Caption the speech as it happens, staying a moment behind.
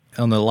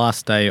On the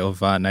last day of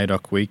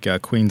NAIDOC week,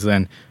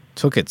 Queensland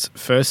took its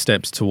first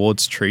steps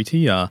towards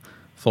treaty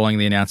following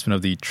the announcement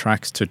of the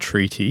Tracks to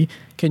Treaty.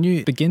 Can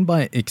you begin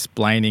by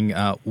explaining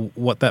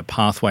what that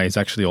pathway is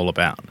actually all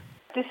about?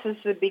 This is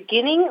the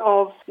beginning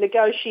of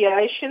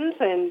negotiations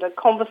and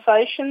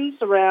conversations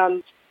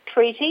around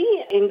treaty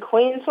in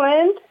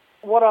Queensland.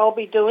 What I'll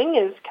be doing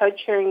is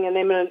co-chairing an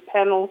eminent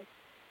panel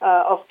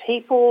of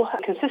people,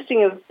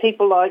 consisting of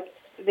people like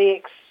the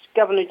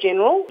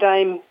ex-Governor-General,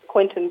 Dame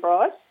Quentin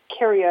Bryce,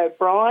 Kerry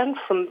O'Brien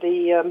from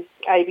the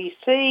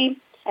ABC,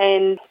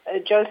 and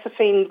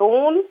Josephine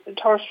Bourne, a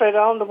Torres Strait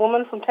Islander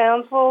woman from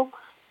Townsville,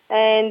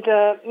 and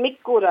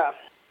Mick Gooder,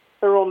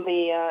 who are on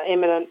the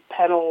eminent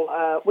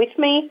panel with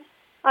me.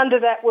 Under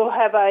that, we'll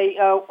have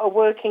a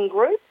working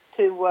group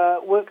to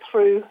work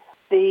through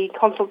the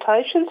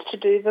consultations to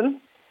do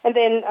them. And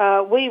then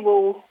we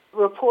will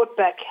report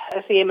back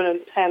as the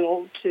eminent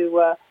panel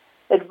to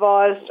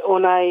advise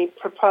on a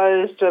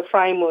proposed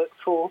framework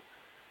for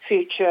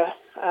future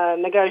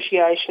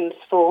negotiations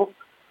for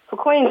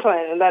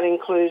Queensland, and that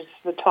includes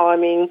the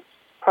timing,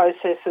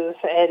 processes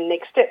and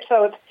next steps.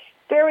 So it's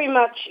very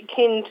much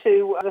akin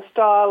to the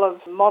style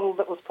of model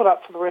that was put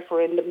up for the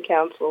Referendum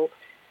Council,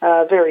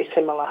 very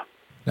similar.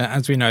 Now,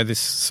 as we know, this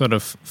sort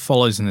of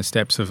follows in the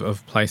steps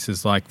of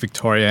places like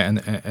Victoria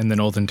and the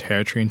Northern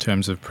Territory in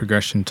terms of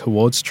progression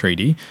towards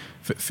treaty.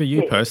 For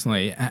you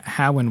personally,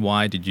 how and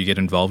why did you get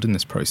involved in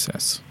this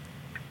process?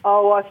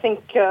 Oh, I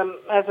think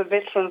as a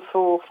veteran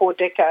for 4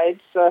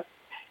 decades, a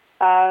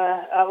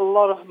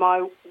lot of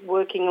my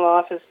working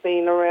life has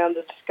been around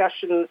the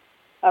discussion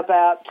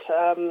about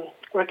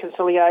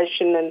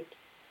reconciliation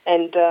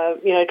and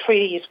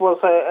treaties was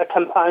a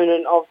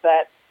component of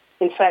that.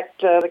 In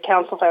fact, the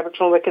Council for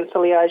Aboriginal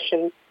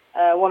Reconciliation,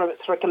 one of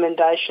its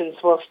recommendations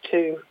was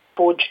to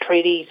forge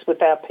treaties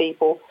with our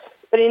people.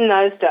 But in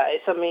those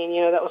days, that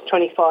was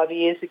 25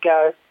 years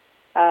ago,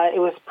 it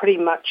was pretty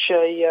much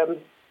a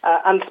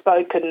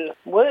unspoken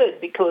word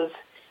because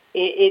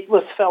it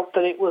was felt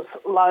that it was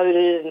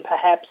loaded and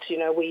perhaps,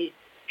 we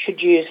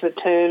should use the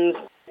terms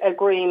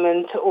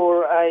agreement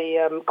or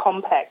a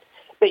compact.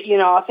 But,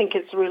 I think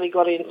it's really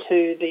got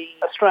into the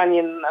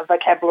Australian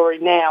vocabulary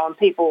now and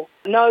people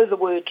know the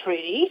word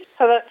treaty,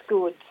 so that's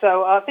good.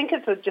 So I think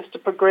it's just a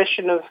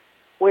progression of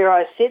where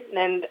I sit,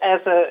 and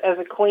as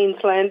a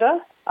Queenslander,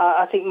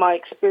 I think my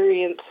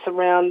experience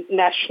around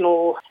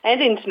national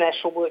and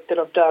international work that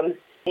I've done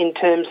in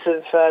terms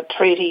of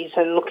treaties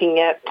and looking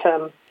at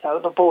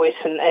the voice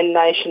and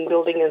nation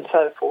building and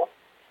so forth,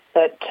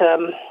 that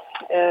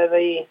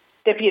the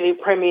Deputy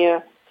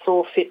Premier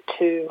saw fit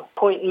to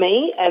appoint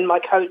me, and my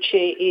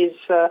co-chair is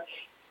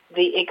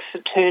the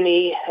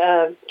ex-Attorney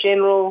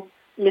General,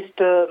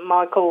 Mr.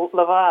 Michael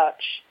Lavarch.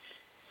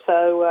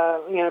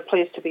 So,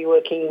 pleased to be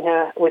working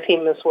with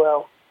him as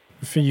well.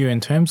 For you, in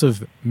terms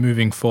of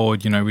moving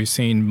forward, we've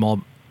seen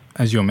mob,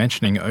 as you're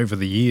mentioning, over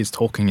the years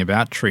talking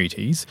about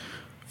treaties.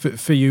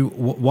 For you,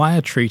 why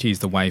are treaties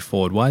the way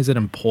forward? Why is it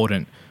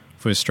important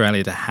for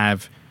Australia to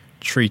have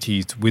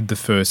treaties with the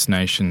First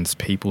Nations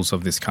peoples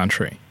of this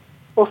country?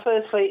 Well,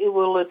 firstly, it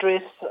will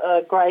address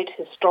a great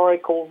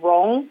historical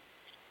wrong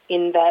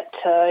in that,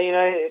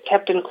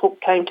 Captain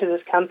Cook came to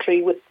this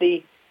country with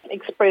the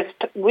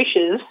expressed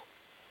wishes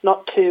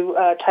not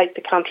to take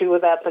the country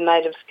without the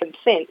natives'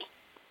 consent.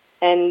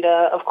 And,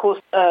 of course,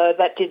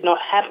 that did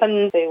not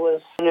happen. There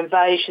was an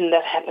invasion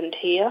that happened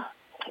here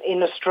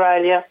in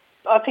Australia.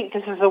 I think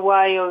this is a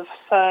way of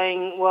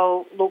saying,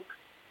 well, look,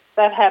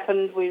 that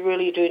happened. We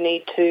really do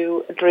need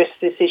to address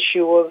this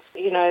issue of,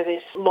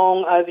 this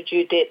long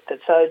overdue debt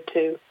that's owed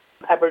to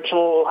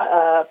Aboriginal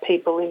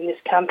people in this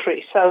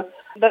country. So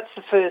that's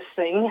the first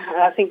thing.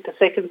 I think the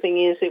second thing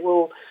is it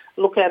will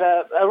look at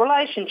a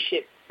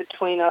relationship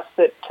between us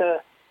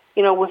that,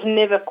 we've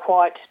never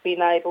quite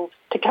been able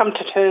to come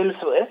to terms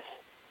with.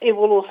 It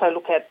will also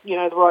look at,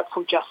 the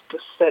rightful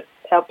justice that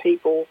our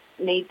people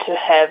need to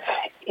have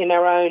in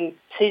our own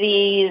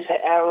cities,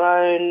 our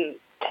own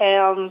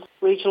towns,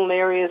 regional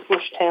areas,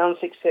 bush towns,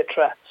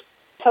 etc.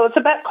 So it's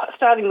about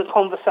starting the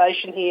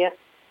conversation here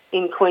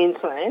in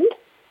Queensland,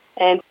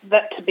 and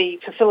that to be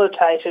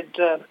facilitated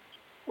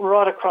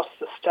right across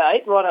the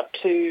state, right up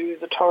to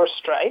the Torres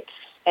Straits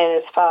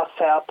and as far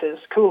south as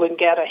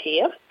Coolangatta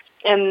here.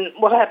 And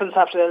what happens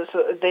after that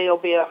is there'll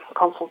be a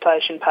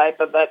consultation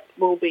paper that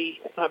will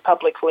be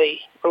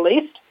publicly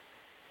released.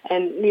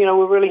 And,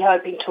 we're really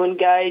hoping to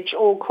engage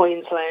all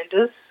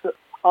Queenslanders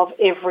of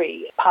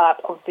every part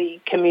of the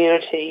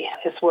community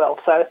as well.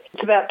 So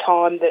it's about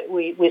time that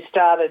we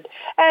started,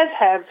 as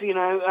have,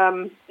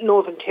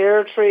 Northern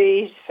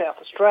Territory, South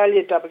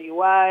Australia,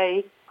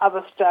 WA,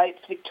 other states,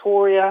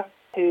 Victoria,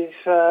 who've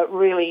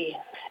really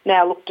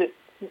now looked at,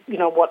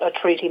 what a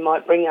treaty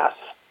might bring us.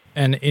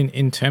 And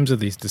in terms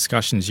of these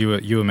discussions,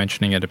 you were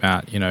mentioning it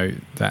about,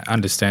 that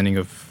understanding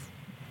of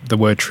the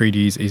word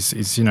treaties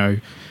is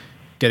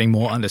getting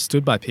more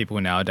understood by people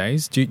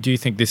nowadays. Do you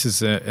think this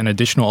is an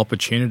additional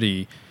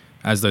opportunity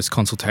as those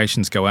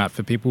consultations go out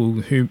for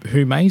people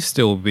who may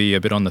still be a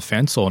bit on the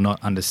fence or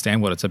not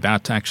understand what it's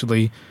about to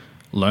actually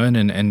learn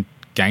and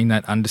gain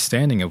that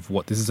understanding of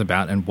what this is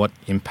about and what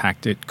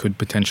impact it could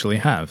potentially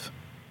have.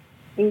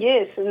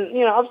 Yes, and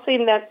I've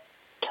seen that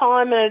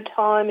time and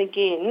time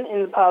again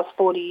in the past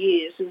 40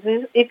 years.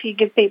 Is if you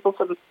give people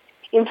some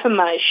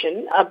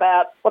information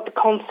about what the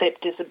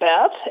concept is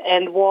about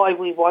and why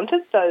we want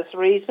it, those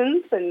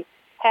reasons, and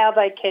how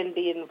they can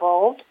be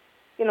involved,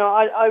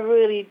 I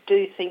really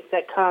do think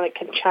that kind of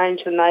can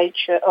change the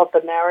nature of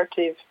the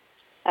narrative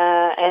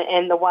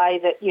and the way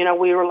that,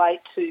 we relate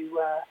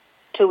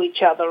to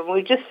each other. And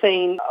we've just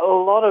seen a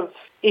lot of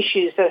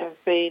issues that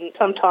have been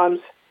sometimes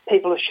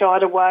people have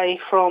shied away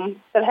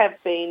from, that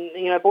have been,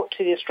 brought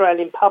to the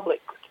Australian public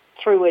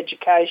through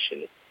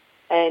education.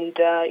 And,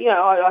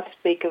 I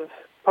speak of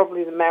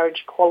probably the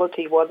marriage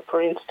equality one,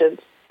 for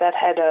instance, that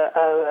had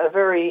a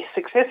very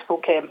successful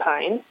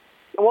campaign.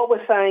 What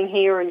we're saying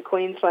here in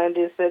Queensland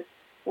is that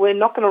we're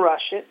not going to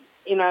rush it.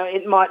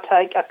 It might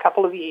take a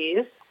couple of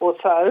years or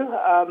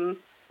so,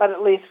 but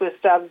at least we've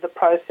started the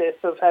process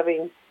of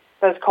having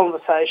those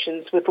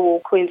conversations with all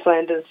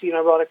Queenslanders,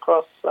 right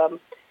across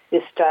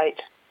this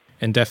state.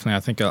 And definitely, I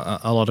think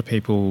a lot of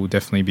people will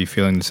definitely be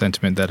feeling the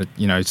sentiment that,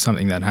 it's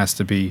something that has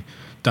to be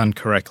done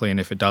correctly, and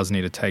if it does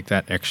need to take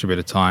that extra bit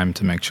of time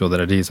to make sure that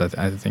it is,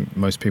 I think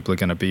most people are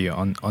going to be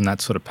on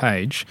that sort of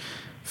page.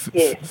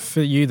 Yes.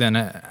 For you then,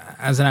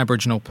 as an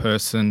Aboriginal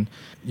person,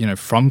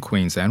 from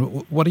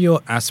Queensland, what are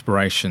your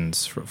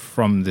aspirations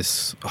from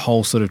this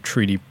whole sort of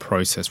treaty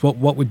process?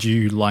 What would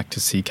you like to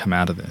see come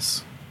out of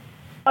this?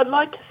 I'd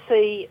like to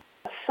see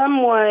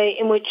some way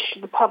in which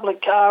the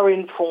public are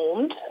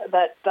informed,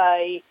 that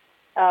they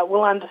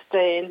will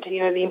understand,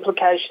 the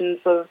implications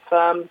of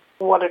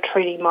what a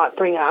treaty might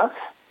bring us.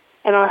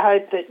 And I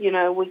hope that,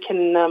 we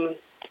can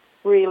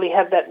really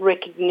have that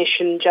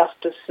recognition,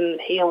 justice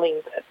and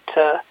healing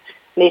that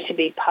need to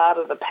be part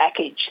of the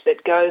package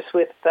that goes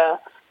with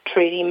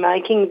treaty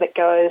making, that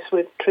goes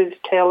with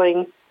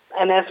truth-telling.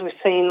 And as we've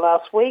seen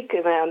last week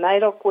in our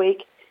NAIDOC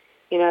week,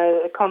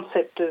 the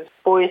concept of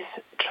voice,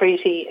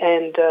 treaty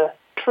and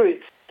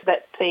truth,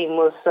 that theme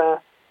was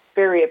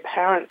very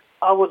apparent.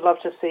 I would love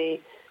to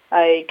see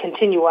a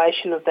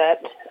continuation of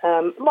that,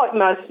 like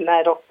most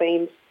NAIDOC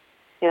themes,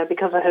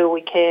 because of who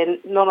we can,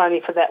 not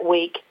only for that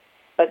week,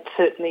 but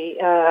certainly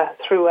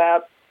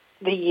throughout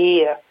the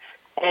year.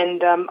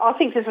 And I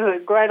think this is a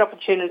great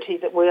opportunity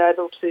that we're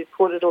able to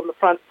put it on the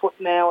front foot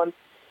now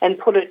and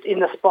put it in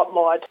the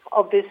spotlight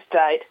of this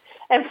state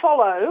and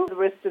follow the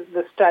rest of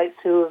the states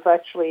who have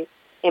actually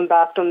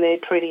embarked on their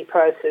treaty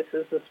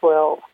processes as well.